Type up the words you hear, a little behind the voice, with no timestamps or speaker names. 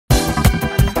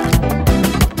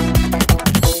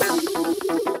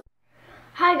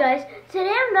Today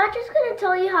I'm not just going to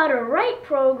tell you how to write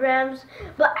programs,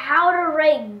 but how to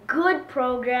write good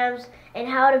programs and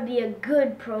how to be a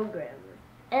good programmer.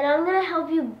 And I'm going to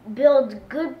help you build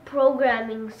good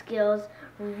programming skills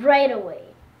right away.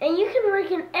 And you can work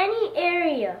in any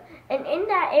area, and in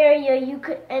that area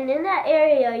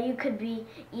you could be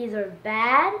either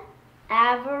bad,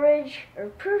 average, or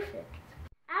perfect.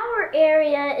 Our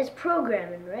area is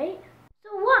programming, right?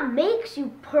 So what makes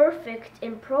you perfect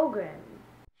in programming?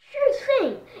 Sure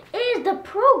thing, it is the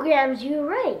programs you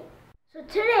write. So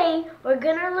today we're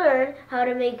gonna learn how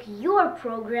to make your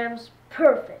programs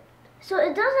perfect. So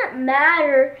it doesn't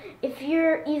matter if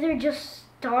you're either just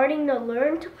starting to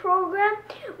learn to program,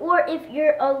 or if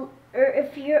you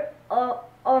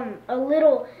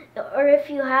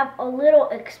have a little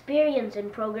experience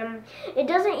in programming. It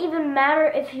doesn't even matter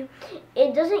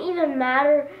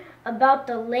about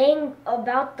the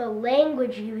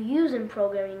language you use in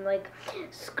programming, like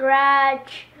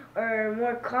Scratch or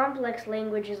more complex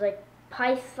languages like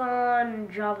Python,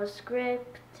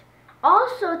 JavaScript.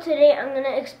 Also today I'm going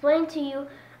to explain to you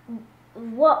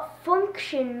what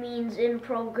function means in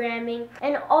programming,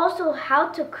 and also how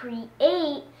to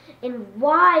create and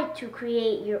why to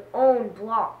create your own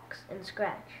blocks in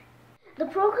Scratch. The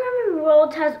programming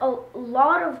world has a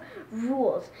lot of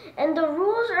rules, and the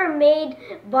rules are made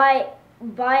by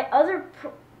other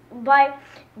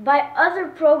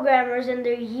programmers in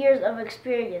their years of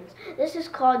experience. This is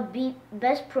called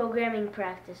best programming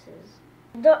practices.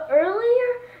 The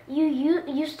earlier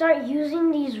you start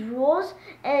using these rules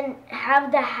and have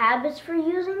the habits for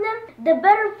using them, the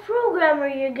better programmer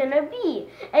you're gonna be.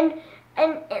 And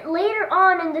later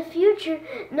on in the future,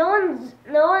 you're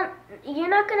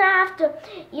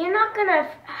not gonna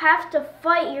have to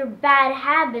fight your bad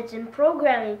habits in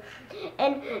programming,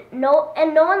 and no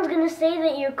one's gonna say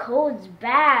that your code's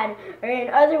bad, or in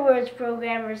other words,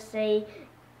 programmers say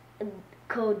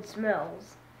code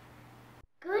smells.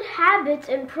 Good habits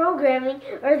in programming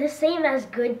are the same as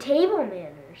good table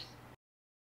manners.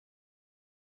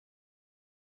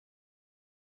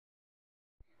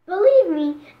 Believe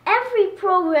me, every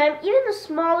program, even the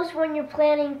smallest one you're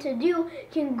planning to do,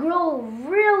 can grow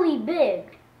really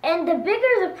big. And the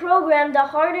bigger the program, the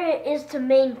harder it is to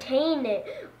maintain it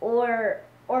or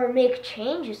make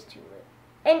changes to it.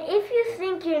 And if you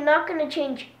think you're not going to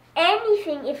change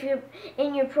anything if you're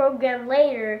in your program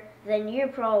later, then you're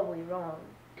probably wrong.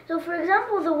 So for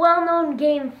example, the well-known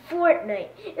game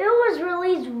Fortnite. It was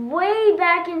released way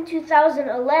back in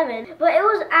 2011, but it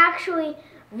was actually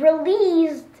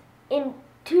released in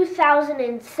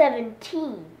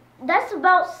 2017. That's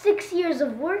about 6 years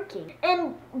of working.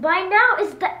 And by now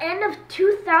it's the end of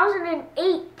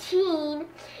 2018,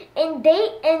 and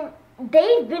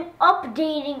they've been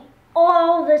updating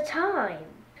all the time.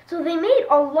 So they made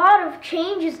a lot of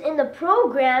changes in the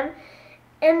program,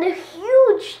 and the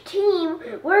huge team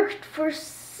worked for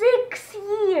 6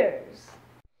 years.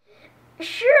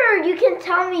 Sure, you can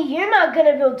tell me you're not going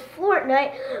to build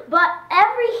Fortnite, but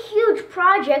every huge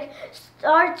project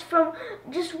starts from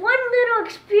just one little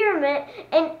experiment,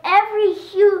 and every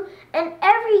huge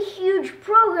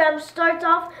program starts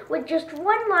off with just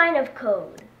one line of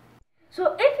code.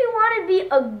 So if you want to be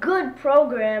a good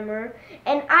programmer,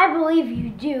 and I believe you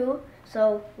do,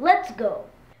 so let's go.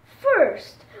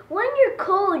 First, when you're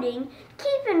coding,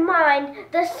 keep in mind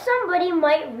that somebody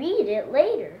might read it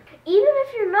later. Even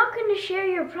if you're not going to share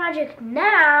your project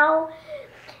now,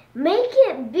 make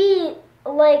it be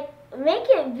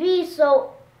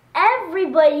so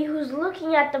everybody who's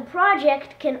looking at the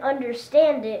project can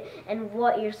understand it and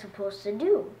what you're supposed to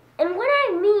do. And what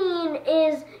I mean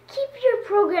is, keep your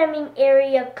programming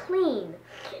area clean,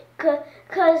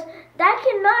 because that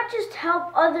can not just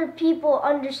help other people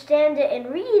understand it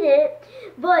and read it,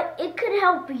 but it could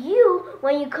help you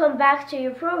when you come back to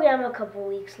your program a couple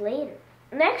weeks later.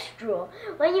 Next rule,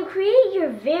 when you create your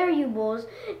variables,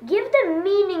 give them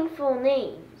meaningful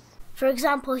names. For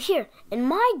example, here, in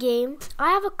my game,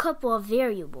 I have a couple of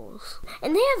variables,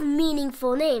 and they have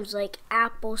meaningful names like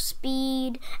apple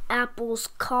speed, apples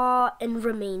caught, and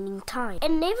remaining time.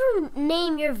 And never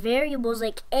name your variables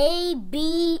like A,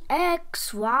 B,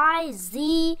 X, Y,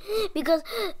 Z, because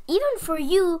even for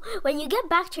you, when you get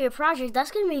back to your project, that's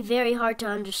going to be very hard to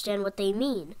understand what they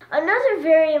mean. Another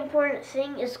very important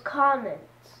thing is comments.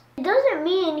 It doesn't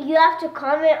mean you have to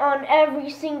comment on every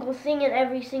single thing in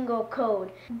every single code.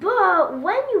 But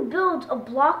when you build a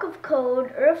block of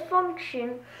code or a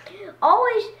function,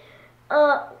 always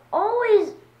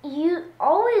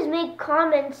make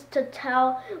comments to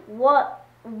tell what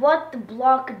the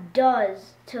block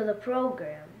does to the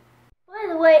program. But By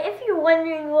the way, if you're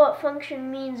wondering what function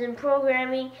means in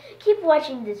programming, keep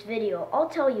watching this video. I'll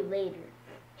tell you later.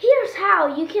 Here's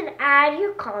how you can add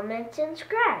your comments in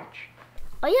Scratch.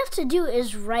 All you have to do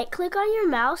is right-click on your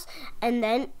mouse and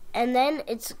then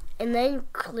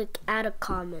click Add a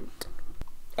Comment.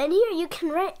 And here you can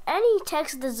write any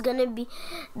text that's gonna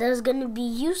be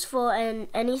useful and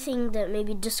anything that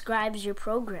maybe describes your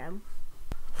program.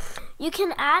 You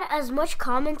can add as much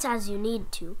comments as you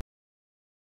need to.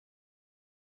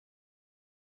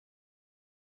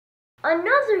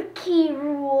 Another key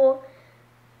rule,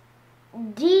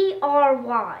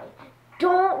 DRY,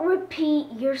 don't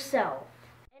repeat yourself.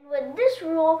 And with this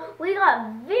rule, we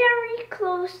got very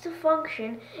close to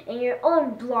function in your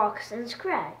own blocks in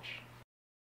Scratch.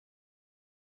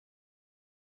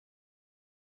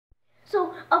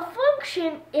 So a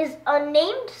function is a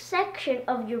named section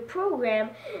of your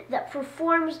program that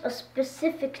performs a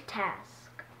specific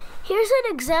task. Here's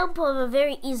an example of a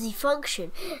very easy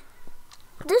function.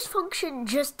 This function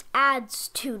just adds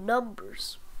two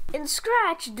numbers. In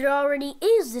Scratch, there already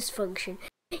is this function.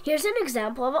 Here's an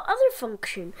example of another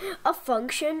function, a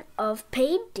function of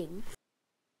painting.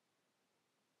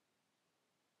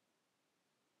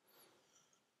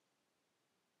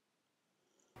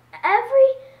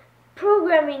 Every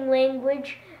programming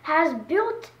language has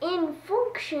built-in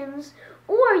functions,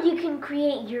 or you can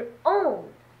create your own.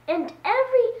 And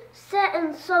every set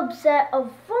and subset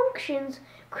of functions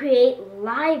create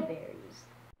libraries.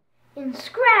 In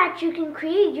Scratch, you can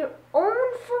create your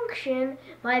own function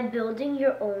by building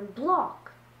your own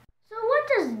block. So what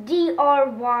does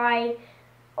DRY,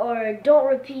 or don't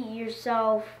repeat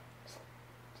yourself,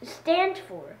 stand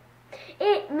for?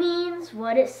 It means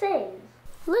what it says.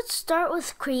 Let's start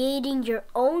with creating your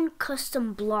own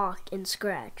custom block in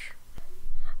Scratch.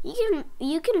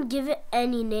 You can give it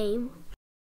any name.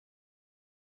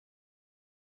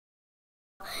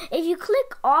 If you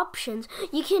click Options,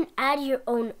 you can add your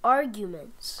own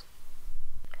arguments.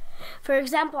 For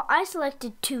example, I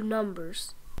selected two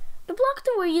numbers. The block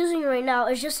that we're using right now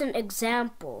is just an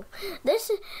example.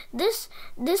 This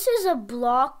is a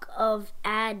block of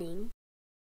adding.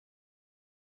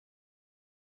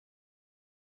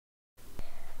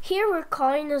 Here we're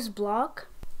calling this block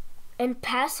and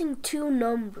passing two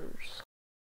numbers.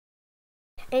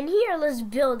 And here let's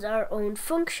build our own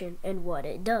function and what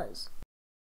it does.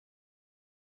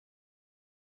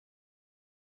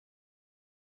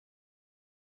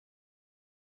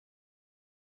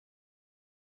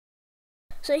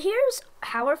 So here's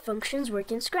how our functions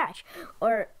work in Scratch,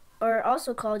 or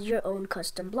also called your own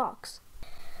custom blocks.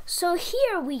 So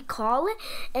here we call it,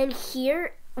 and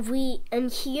here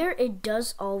it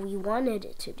does all we wanted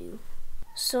it to do.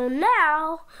 So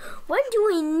now, when do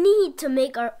we need to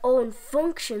make our own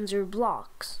functions or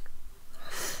blocks?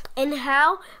 And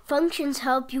how functions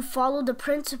help you follow the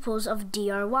principles of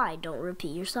DRY, don't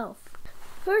repeat yourself.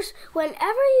 First, whenever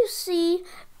you see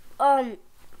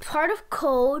part of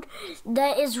code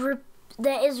that is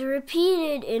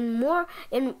repeated in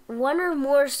one or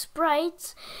more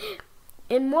sprites,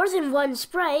 in more than one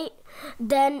sprite,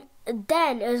 then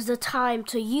is the time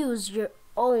to use your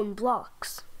own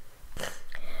blocks.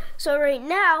 So right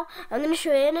now, I'm going to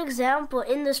show you an example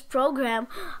in this program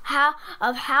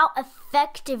of how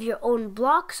effective your own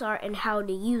blocks are and how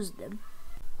to use them.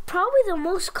 Probably the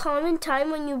most common time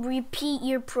when you repeat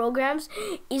your programs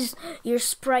is your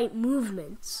sprite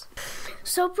movements.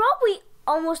 So probably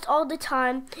almost all the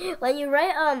time when you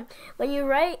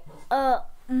write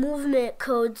movement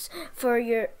codes for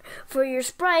your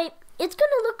sprite, it's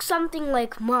gonna look something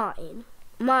like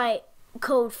my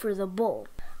code for the bowl.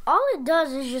 All it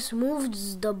does is just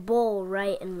moves the bowl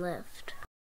right and left.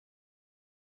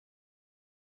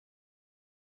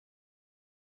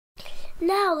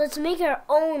 Now let's make our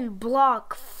own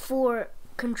block for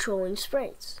controlling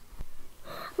sprites.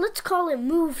 Let's call it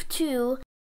move to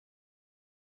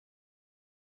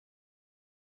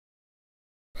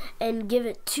and give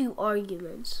it 2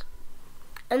 arguments.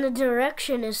 And the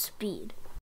direction is speed.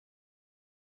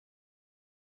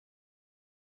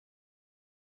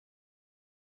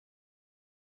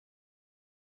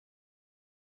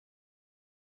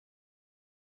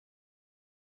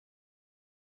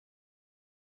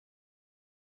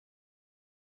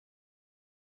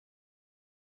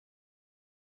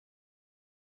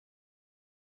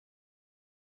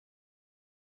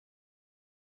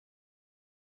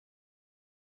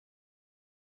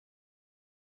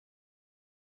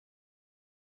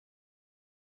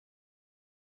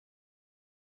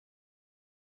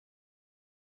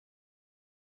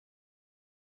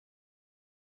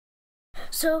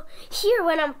 So here,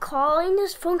 when I'm calling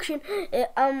this function,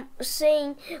 I'm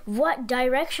saying what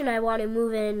direction I want to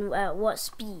move in at what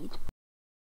speed.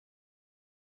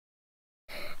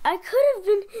 I could have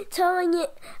been telling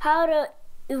it how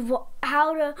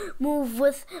to move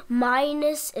with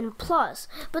minus and plus,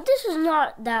 but this is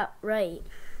not that right.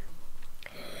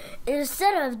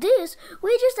 Instead of this,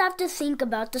 we just have to think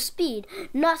about the speed,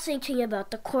 not thinking about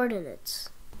the coordinates.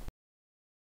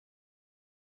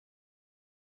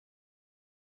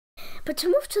 But to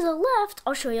move to the left,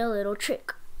 I'll show you a little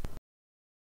trick.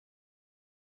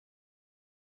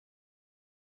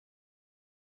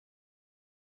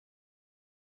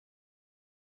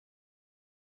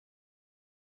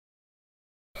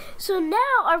 So now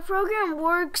our program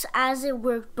works as it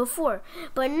worked before,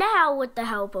 but now with the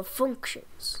help of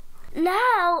functions.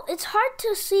 Now it's hard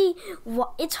to see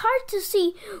what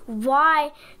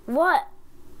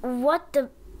the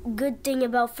good thing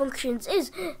about functions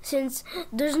is, since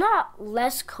there's not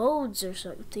less codes or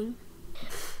something.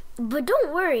 But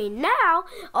don't worry, now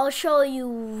I'll show you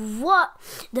what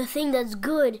the thing that's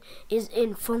good is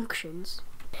in functions.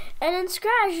 And in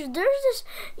Scratch, there's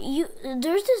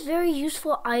this very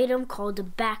useful item called a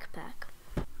backpack.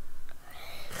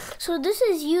 So this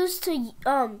is used to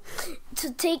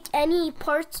take any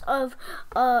parts of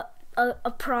a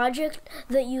project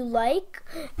that you like.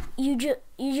 You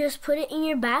just put it in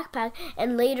your backpack,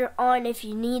 and later on, if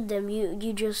you need them,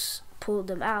 you just pull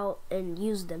them out and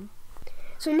use them.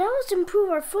 So now let's improve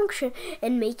our function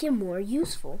and make it more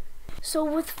useful. So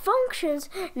with functions,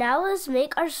 now let's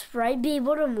make our sprite be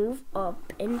able to move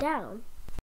up and down.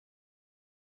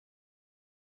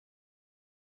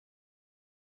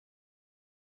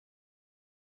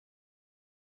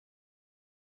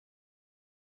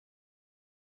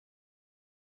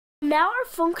 Now our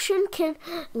function can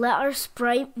let our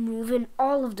sprite move in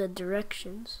all of the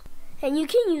directions. And you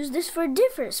can use this for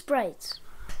different sprites.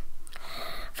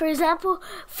 For example,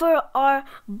 for our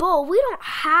bow, we don't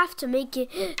have to make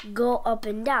it go up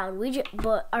and down,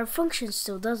 but our function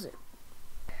still does it.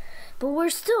 But we're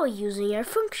still using our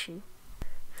function.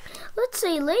 Let's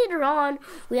say later on,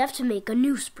 we have to make a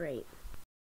new sprite.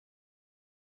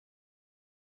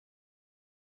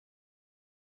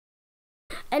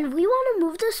 And we want to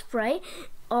move the sprite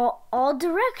all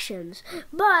directions,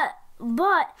 but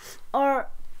our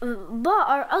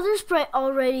other sprite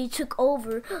already took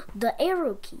over the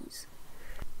arrow keys.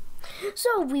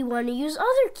 So we want to use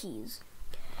other keys.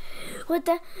 With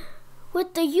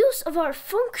the use of our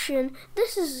function,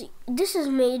 this is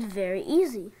made very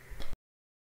easy.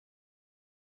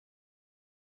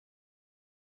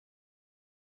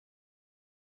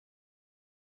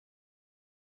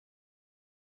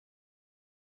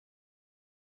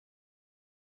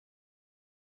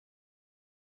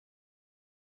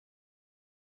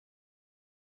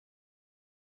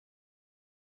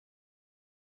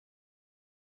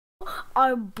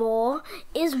 Our ball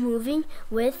is moving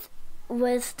with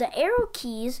the arrow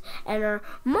keys, and our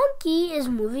monkey is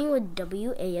moving with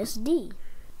WASD.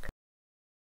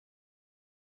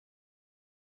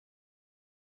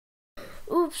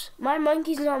 Oops, my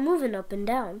monkey's not moving up and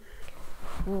down.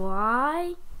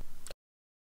 Why?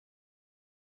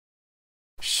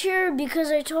 Sure,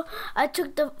 because I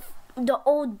took the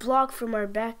old block from our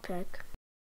backpack.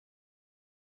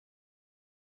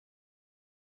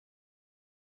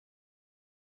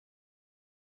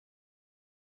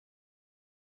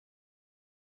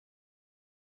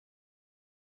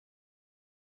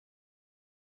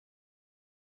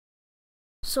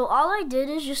 So all I did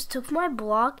is just took my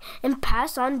block and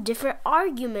passed on different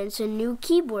arguments and new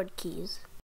keyboard keys.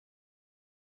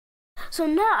 So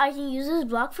now I can use this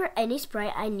block for any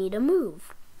sprite I need to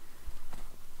move.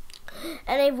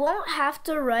 And I won't have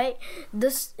to write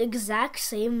this exact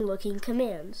same looking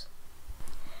commands.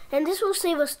 And this will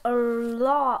save us a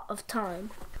lot of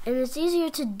time. And it's easier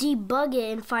to debug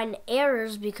it and find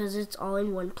errors because it's all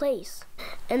in one place.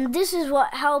 And this is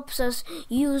what helps us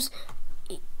use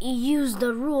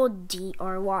the rule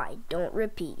DRY, don't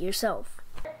repeat yourself.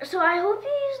 So I hope you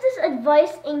use this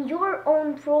advice in your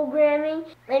own programming,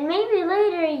 and maybe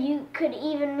later you could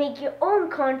even make your own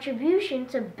contribution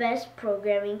to best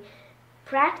programming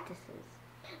practices.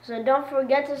 So don't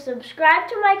forget to subscribe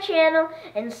to my channel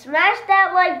and smash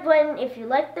that like button if you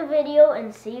liked the video,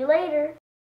 and see you later.